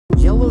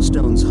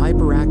Yellowstone's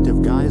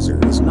hyperactive geyser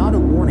is not a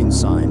warning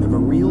sign of a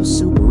real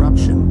super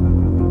eruption.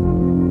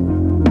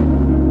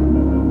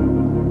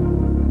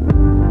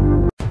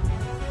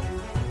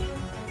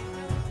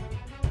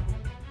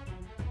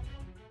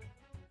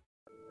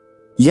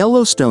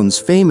 Yellowstone's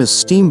famous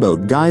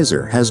Steamboat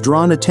Geyser has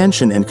drawn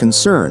attention and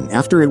concern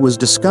after it was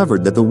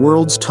discovered that the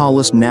world's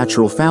tallest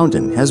natural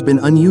fountain has been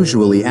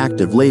unusually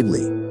active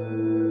lately.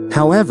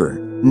 However,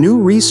 new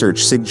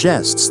research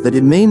suggests that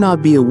it may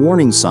not be a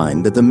warning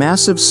sign that the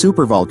massive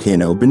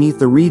supervolcano beneath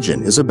the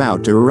region is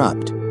about to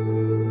erupt.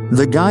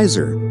 The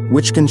geyser,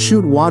 which can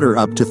shoot water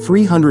up to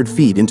 300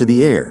 feet into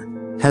the air,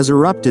 has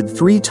erupted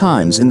 3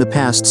 times in the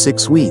past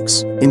 6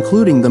 weeks,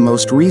 including the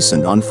most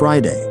recent on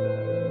Friday.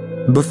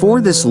 Before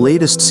this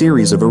latest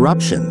series of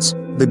eruptions,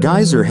 the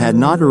geyser had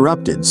not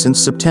erupted since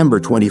September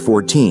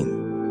 2014.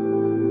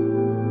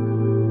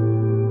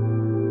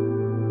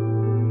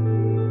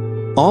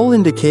 All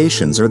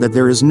indications are that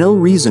there is no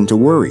reason to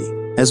worry,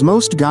 as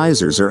most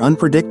geysers are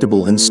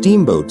unpredictable and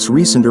Steamboat's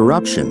recent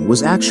eruption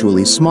was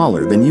actually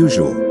smaller than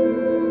usual.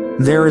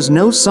 There is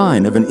no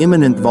sign of an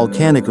imminent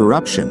volcanic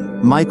eruption,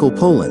 Michael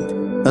Poland,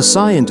 a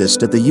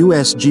scientist at the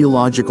U.S.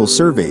 Geological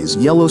Survey's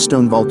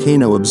Yellowstone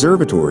Volcano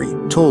Observatory,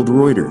 told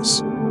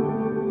Reuters.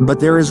 But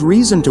there is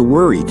reason to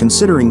worry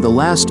considering the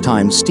last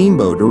time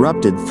Steamboat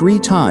erupted 3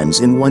 times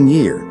in 1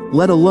 year,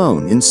 let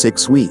alone in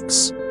 6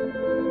 weeks.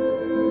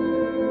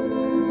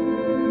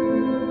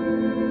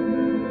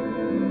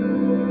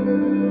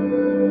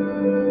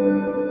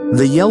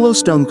 The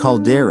Yellowstone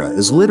caldera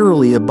is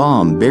literally a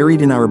bomb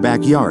buried in our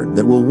backyard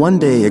that will one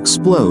day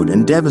explode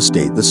and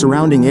devastate the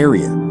surrounding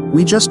area.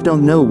 We just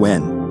don't know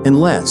when,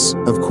 unless,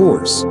 of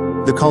course,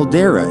 the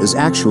caldera is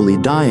actually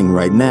dying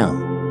right now.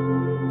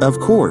 Of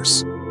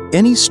course,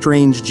 any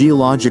strange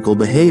geological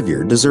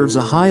behavior deserves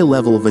a high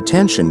level of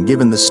attention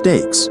given the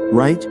stakes,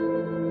 right?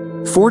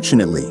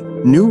 Fortunately,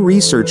 new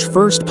research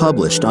first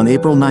published on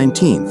April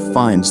 19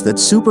 finds that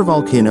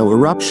supervolcano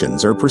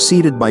eruptions are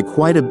preceded by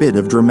quite a bit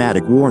of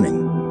dramatic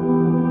warning.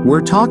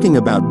 We're talking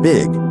about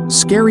big,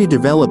 scary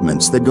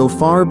developments that go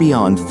far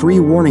beyond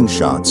 3 warning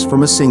shots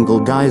from a single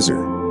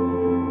geyser.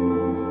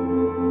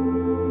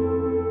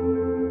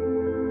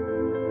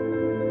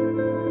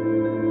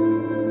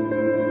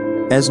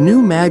 As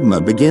new magma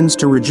begins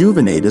to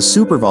rejuvenate a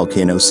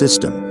supervolcano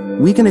system,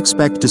 we can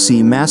expect to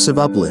see massive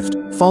uplift,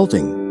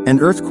 faulting, and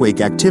earthquake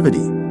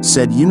activity,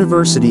 said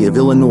University of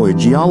Illinois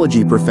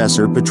geology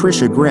professor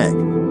Patricia Gregg,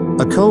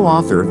 a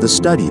co-author of the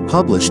study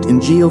published in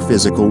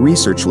Geophysical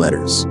Research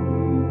Letters.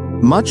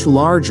 Much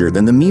larger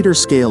than the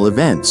meter-scale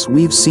events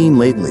we've seen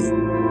lately.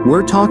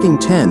 We're talking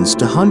tens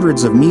to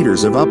hundreds of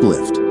meters of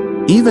uplift.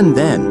 Even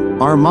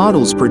then, our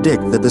models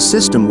predict that the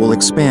system will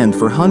expand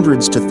for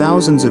hundreds to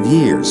thousands of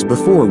years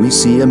before we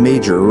see a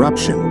major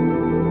eruption.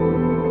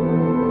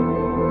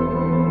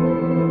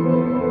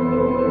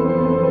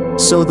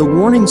 So the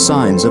warning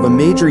signs of a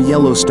major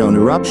Yellowstone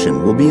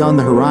eruption will be on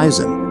the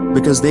horizon,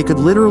 because they could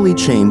literally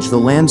change the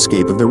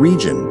landscape of the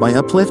region by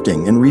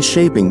uplifting and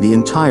reshaping the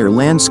entire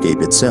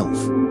landscape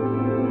itself.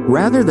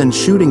 Rather than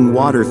shooting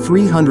water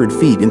 300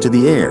 feet into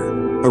the air,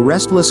 a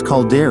restless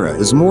caldera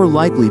is more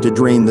likely to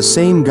drain the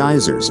same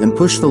geysers and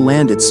push the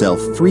land itself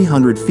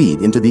 300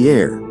 feet into the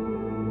air.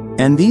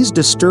 And these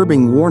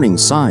disturbing warning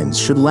signs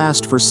should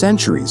last for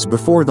centuries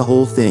before the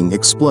whole thing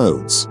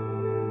explodes.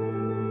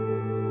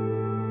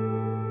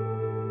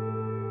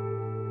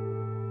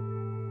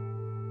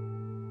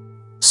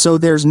 So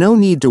there's no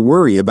need to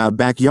worry about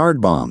backyard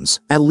bombs,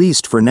 at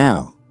least for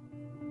now.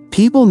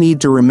 People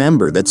need to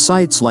remember that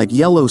sites like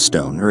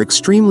Yellowstone are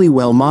extremely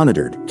well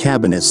monitored,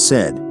 Cabanis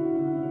said.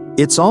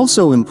 It's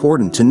also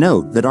important to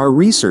note that our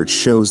research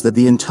shows that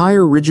the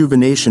entire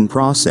rejuvenation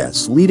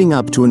process leading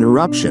up to an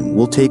eruption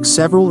will take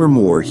several or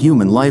more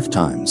human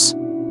lifetimes.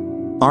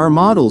 Our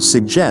models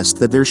suggest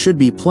that there should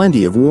be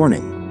plenty of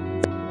warning.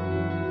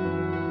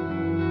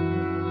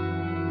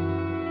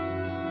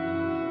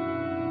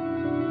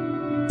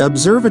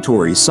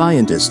 Observatory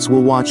scientists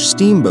will watch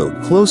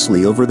Steamboat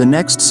closely over the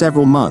next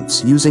several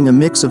months using a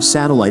mix of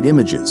satellite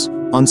images,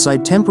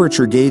 on-site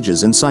temperature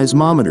gauges and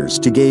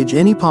seismometers to gauge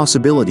any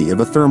possibility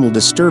of a thermal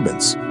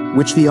disturbance,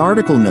 which the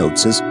article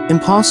notes is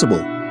impossible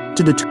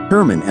to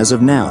determine as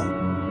of now.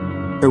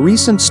 A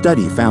recent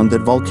study found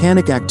that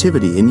volcanic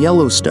activity in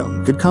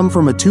Yellowstone could come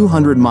from a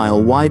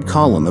 200-mile-wide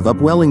column of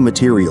upwelling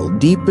material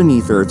deep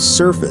beneath Earth's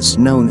surface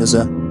known as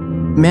a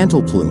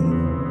mantle plume,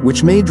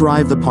 which may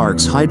drive the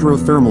park's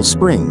hydrothermal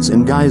springs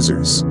and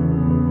geysers.